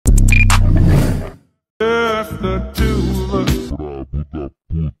Oh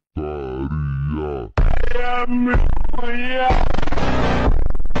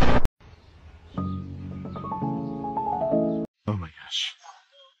my gosh.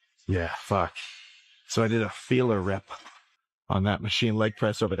 Yeah, fuck. So I did a feeler rep on that machine leg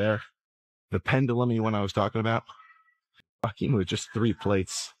press over there. The pendulum-y one I was talking about. Fucking with just 3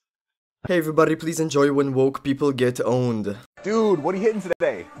 plates. Hey everybody, please enjoy when woke people get owned. Dude, what are you hitting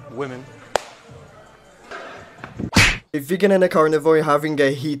today? Women. A vegan and a carnivore having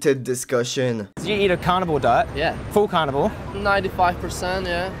a heated discussion. You eat a carnivore diet? Yeah. Full carnivore? 95%,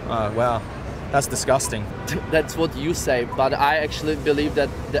 yeah. Oh, wow. That's disgusting. That's what you say, but I actually believe that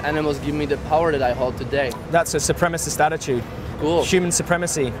the animals give me the power that I hold today. That's a supremacist attitude. Cool. Human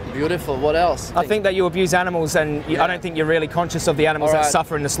supremacy. Beautiful. What else? I think that you abuse animals, and I don't think you're really conscious of the animals that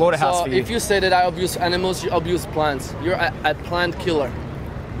suffer in the slaughterhouse so for you. If you say that I abuse animals, you abuse plants. You're a plant killer.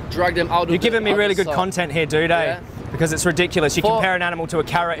 Drag them out of You're giving me really good soil. content here, dude, eh? Yeah. Because it's ridiculous. You compare an animal to a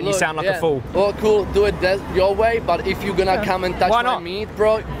carrot and you sound like a fool. Well, cool, do it your way, but if you're gonna come and touch my meat,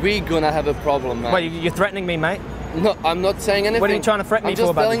 bro, we gonna have a problem, man. Well, you're threatening me, mate. No, I'm not saying anything. What are you trying to threaten me for? I'm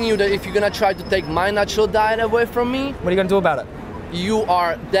just telling you that if you're gonna try to take my natural diet away from me... What are you gonna do about it? You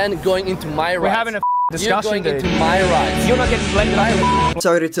are then going into my rights. We're having a discussion, You're going into my rights. You're not getting blended.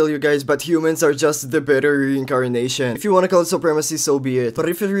 Sorry to tell you guys, but humans are just the better reincarnation. If you wanna call it supremacy, so be it. But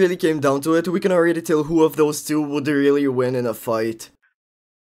if it really came down to it, we can already tell who of those two would really win in a fight.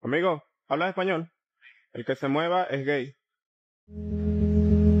 Amigo, habla español. El que se mueva es gay.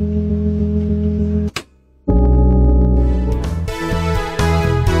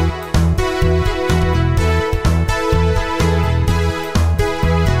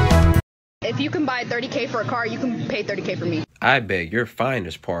 If you can buy 30K for a car, you can pay 30K for me. I beg your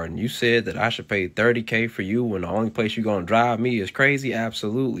finest pardon. You said that I should pay 30K for you when the only place you're gonna drive me is crazy?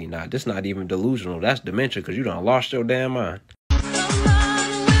 Absolutely not. This not even delusional. That's dementia because you done lost your damn mind.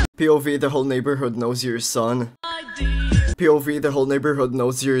 POV, the whole neighborhood knows your son. POV, the whole neighborhood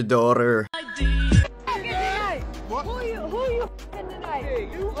knows your daughter. What? Who you tonight? Hey,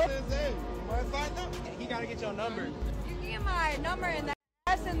 you hey, wanna find them? He gotta get your number. You get my number in the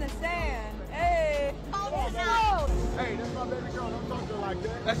that's in the sand. Hey. Hey, that's my baby girl. Don't talk to her like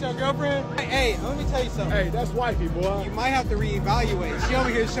that. That's your girlfriend? Hey, let me tell you something. Hey, that's wifey, boy. You might have to reevaluate. She over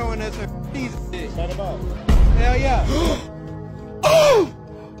here showing us her piece of shit. What about? Hell yeah. Oh!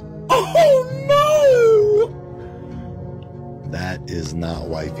 Oh no! That is not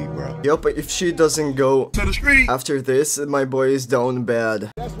wifey, bro. Yup, if she doesn't go to the street after this, my boy is down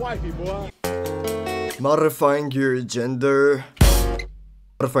bad. That's wifey, boy. Modifying your gender.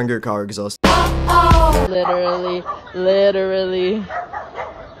 Modifying your car exhaust. Literally.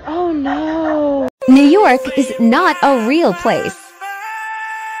 Oh no. New York is not a real place.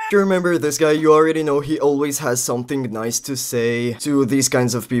 If you remember this guy, you already know he always has something nice to say to these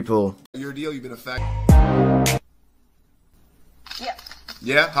kinds of people. Your deal, you've been a fact. Yeah.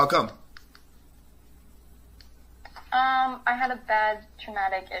 Yeah? How come? I had a bad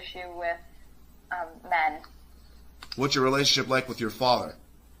traumatic issue with men. What's your relationship like with your father?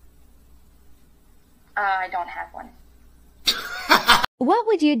 I don't have one. What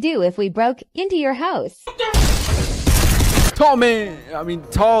would you do if we broke into your house? Tall man. I mean,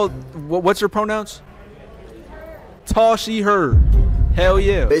 tall. What's her pronouns? Tall, she, her. Hell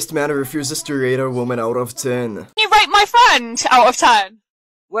yeah. Based man refuses to rate a woman out of 10. You rate my friend out of 10.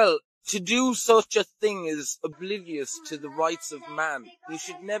 Well, to do such a thing is oblivious to the rights of man. You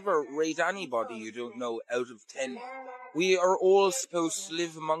should never rate anybody you don't know out of 10. We are all supposed to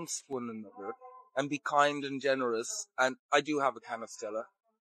live amongst one another and be kind and generous, and I do have a can of Stella.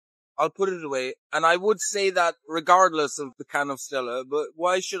 I'll put it away, and I would say that regardless of the can of Stella, but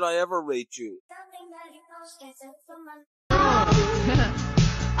why should I ever rate you?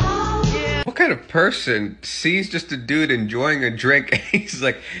 What kind of person sees just a dude enjoying a drink and he's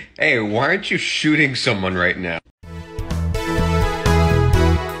like, hey, why aren't you shooting someone right now?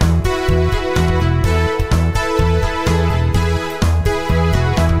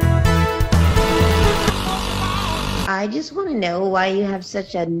 I just want to know why you have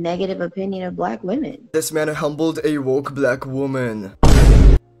such a negative opinion of black women. This man humbled a woke black woman.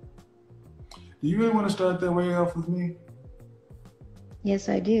 Do you really want to start that way off with me? Yes,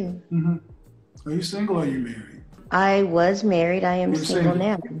 I do. Are you single or are you married? I was married. I am single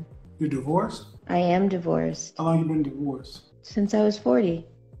now. You're divorced? I am divorced. How long have you been divorced? Since I was 40.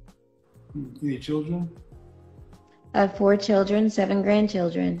 Any children? I have 4 children, 7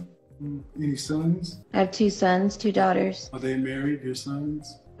 grandchildren. Any sons? I have 2 sons, 2 daughters. Are they married, your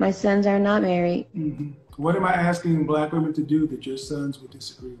sons? My sons are not married. What am I asking black women to do that your sons would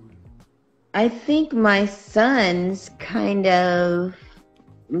disagree with? I think my sons kind of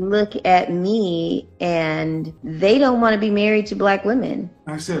look at me and they don't want to be married to black women.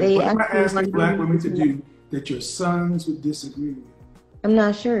 I said, what am I asking black women to do that your sons would disagree with? I'm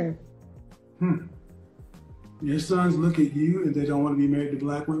not sure. Your sons look at you and they don't want to be married to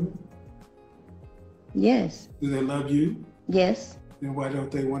black women? Yes. Do they love you? Yes. Then why don't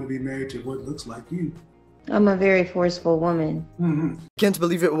they want to be married to what looks like you? I'm a very forceful woman. Can't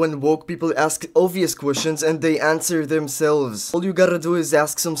believe it when woke people ask obvious questions and they answer themselves. All you gotta do is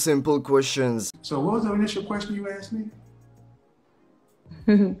ask some simple questions. So what was the initial question you asked me?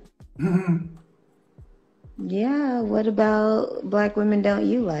 Yeah, what about black women don't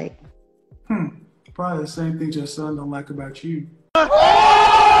you like? Probably the same things your son don't like about you.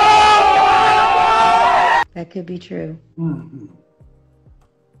 That could be true.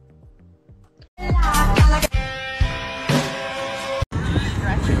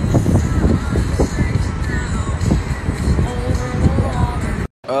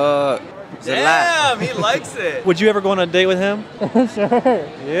 Damn, he likes it. Would you ever go on a date with him? Sure.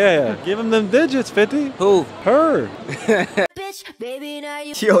 Yeah, give him them digits, 50. Who? Her.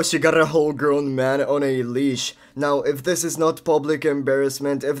 Yo, she got a whole grown man on a leash. Now, if this is not public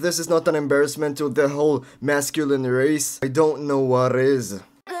embarrassment, if this is not an embarrassment to the whole masculine race, I don't know what is.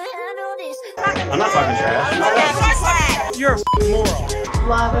 I'm not talking trash. You're a moron.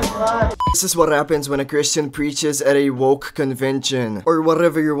 This is what happens when a Christian preaches at a woke convention, or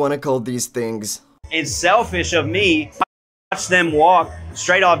whatever you want to call these things. It's selfish of me to watch them walk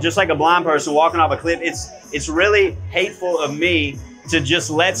straight off just like a blind person walking off a cliff. It's really hateful of me to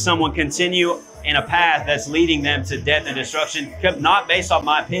just let someone continue in a path that's leading them to death and destruction, not based off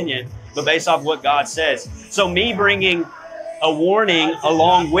my opinion, but based off what God says. So me bringing a warning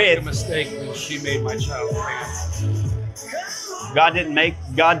along with a mistake when she made my child trans. God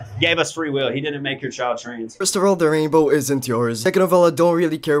gave us free will. He didn't make your child trans. First of all, the rainbow isn't yours. Second of all, I don't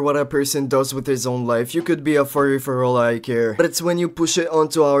really care what a person does with his own life. You could be a furry for all I care. But it's when you push it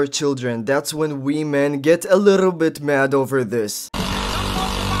onto our children. That's when we men get a little bit mad over this.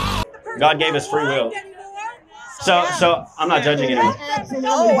 God gave us free will. So I'm not judging anyone.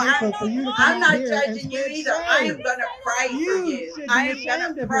 No, I'm not judging you either. I am gonna pray for you. I am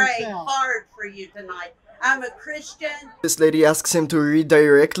gonna pray hard for you tonight. I'm a Christian. This lady asks him to read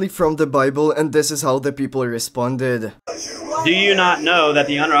directly from the Bible, and this is how the people responded. Do you not know that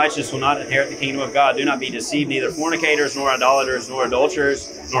the unrighteous will not inherit the kingdom of God? Do not be deceived, neither fornicators, nor idolaters, nor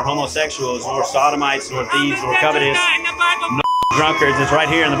adulterers, nor homosexuals, nor sodomites, nor thieves, nor covetous, nor drunkards. It's right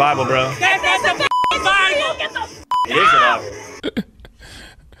here in the Bible, bro. It is the Bible.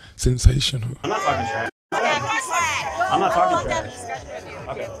 Sensational. I'm not talking trash. I'm not talking trash.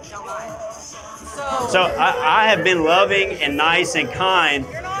 Okay. So I have been loving and nice and kind,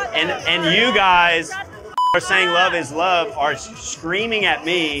 and you guys are saying love is love, are screaming at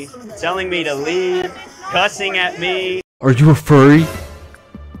me, telling me to leave, cussing at me. Are you a furry?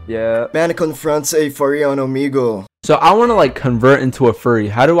 Yeah. Man confronts a furry on Omegle. So I want to like convert into a furry.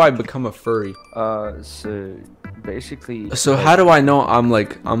 How do I become a furry? So basically. So how do I know I'm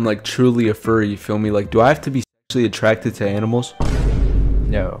like truly a furry? You feel me? Like, do I have to be sexually attracted to animals?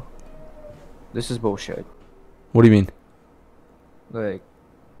 No. This is bullshit. What do you mean? Like,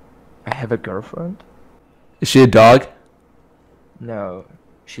 I have a girlfriend. Is she a dog? No.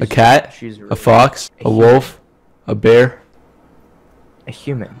 A cat? She's really a fox? A wolf? A bear? A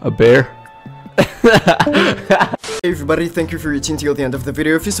human. A bear? Hey everybody, thank you for reaching till the end of the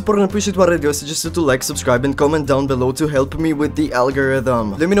video. If you support and appreciate what I do, I suggest you to like, subscribe, and comment down below to help me with the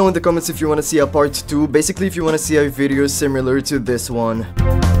algorithm. Let me know in the comments if you want to see a part 2, basically if you want to see a video similar to this one.